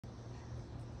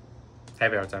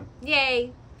Happy hour time.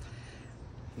 Yay.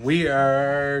 We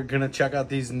are going to check out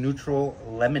these Nütrl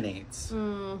Lemonades.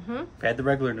 Mm-hmm. I've had the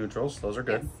regular Nütrls. Those are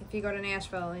good. Yes. If you go to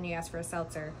Nashville and you ask for a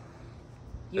seltzer,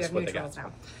 you That's have what they Nütrls got.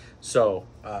 now. So,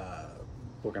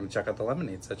 we're going to check out the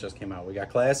lemonades that just came out. We got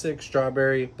classic,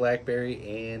 strawberry,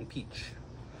 blackberry, and peach.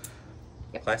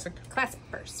 Yep. Classic? Classic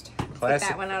first. Classic Get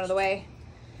that one out of the way.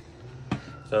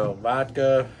 So,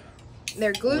 vodka.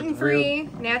 They're gluten-free,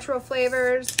 natural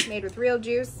flavors, made with real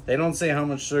juice. They don't say how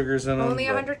much sugar's in them. Only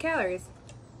 100 calories.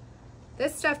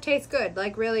 This stuff tastes good,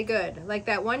 like really good. Like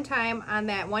that one time on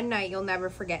that one night you'll never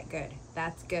forget good.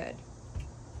 That's good.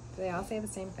 Do they all say the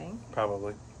same thing?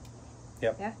 Probably.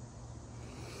 Yep. Yeah.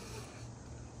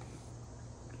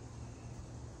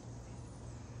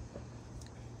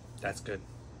 That's good.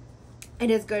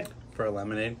 It is good. For a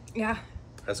lemonade? Yeah.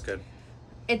 That's good.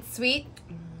 It's sweet,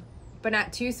 but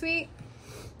not too sweet.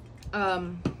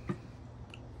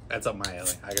 That's up my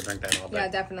alley. I could drink that all day. Yeah,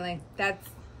 definitely.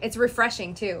 It's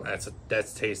refreshing too.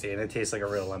 That's tasty, and it tastes like a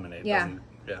real lemonade. Yeah. Doesn't it?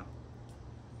 Yeah.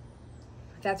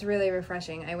 That's really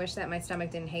refreshing. I wish that my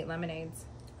stomach didn't hate lemonades.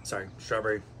 Sorry,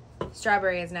 strawberry.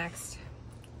 Strawberry is next.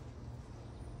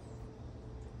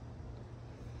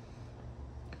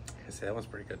 I say that one's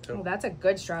pretty good too. Oh, that's a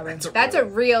good strawberry. That's a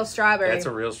real strawberry. That's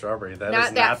a real strawberry. That not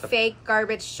is that not the fake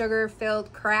garbage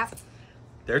sugar-filled crap.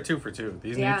 They're 2 for 2.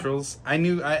 These Yeah. Nütrls, I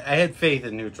had faith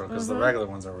in Nütrl because the regular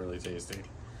ones are really tasty.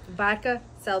 Vodka,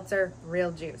 seltzer,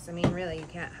 real juice. I mean, really, you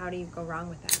can't. How do you go wrong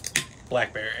with that?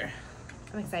 Blackberry.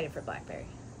 I'm excited for blackberry.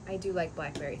 I do like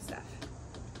blackberry stuff.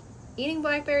 Eating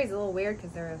blackberries is a little weird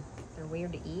because they're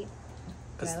weird to eat,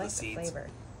 but I like the flavor.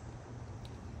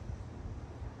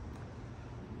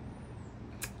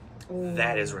 Ooh,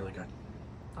 That is really good.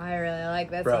 I really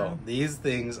like this Bro, one. these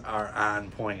things are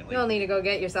on point. Like, You'll need to go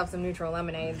get yourself some Nütrl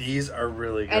lemonade. these are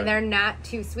really good. And they're not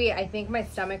too sweet. I think my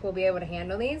stomach will be able to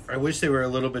handle these. I wish they were a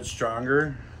little bit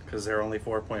stronger because they're only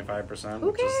 4.5%.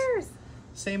 Who cares?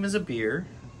 Same as a beer,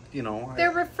 you know.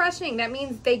 They're refreshing. That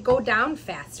means they go down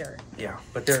faster. Yeah,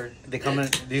 but they come in.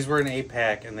 These were an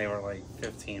 8-pack and they were like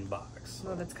 $15.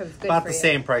 Well, that's because it's good About for the you.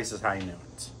 same price as High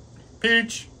Noons.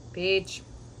 Peach. Peach.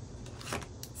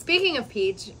 Speaking of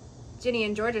peach, Ginny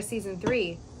and Georgia season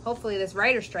 3. Hopefully this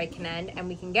writer strike can end and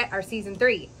we can get our season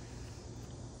 3.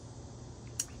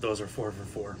 Those are 4 for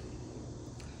 4.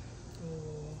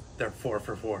 They're 4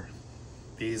 for 4.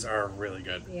 These are really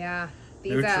good. Yeah.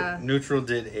 These Nütrl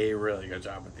did a really good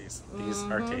job with these. These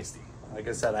are tasty. Like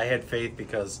I said, I had faith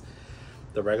because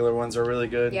the regular ones are really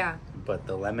good. Yeah. But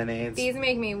the lemonades. these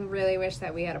make me really wish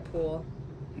that we had a pool,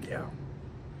 Yeah.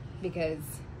 because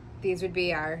these would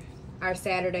be our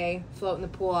Saturday float in the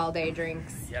pool all day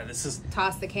drinks. Yeah, this is.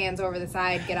 Toss the cans over the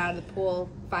side, get out of the pool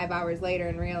 5 hours later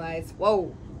and realize,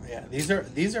 whoa. Yeah, these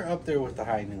are up there with the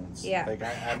High Noons. Yeah. Like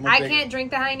I can't drink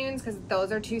the High Noons because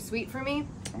those are too sweet for me.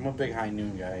 I'm a big High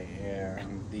Noon guy,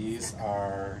 and these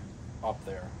are up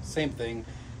there. Same thing,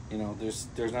 you know. There's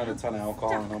not a ton of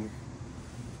alcohol in them,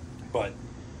 but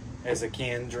as a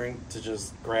canned drink to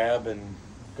just grab and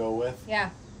go with. Yeah,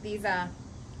 these Yeah.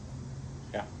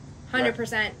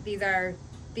 100%. These are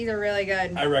really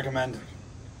good. I recommend.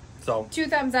 So 2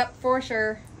 thumbs up for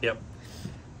sure. yep,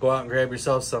 go out and grab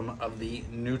yourself some of the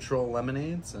Nütrl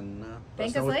lemonades and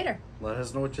Thank us later. Let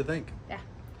us know what you think. Yeah.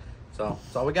 So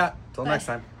that's all we got. Till next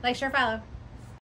time. Like, share, follow.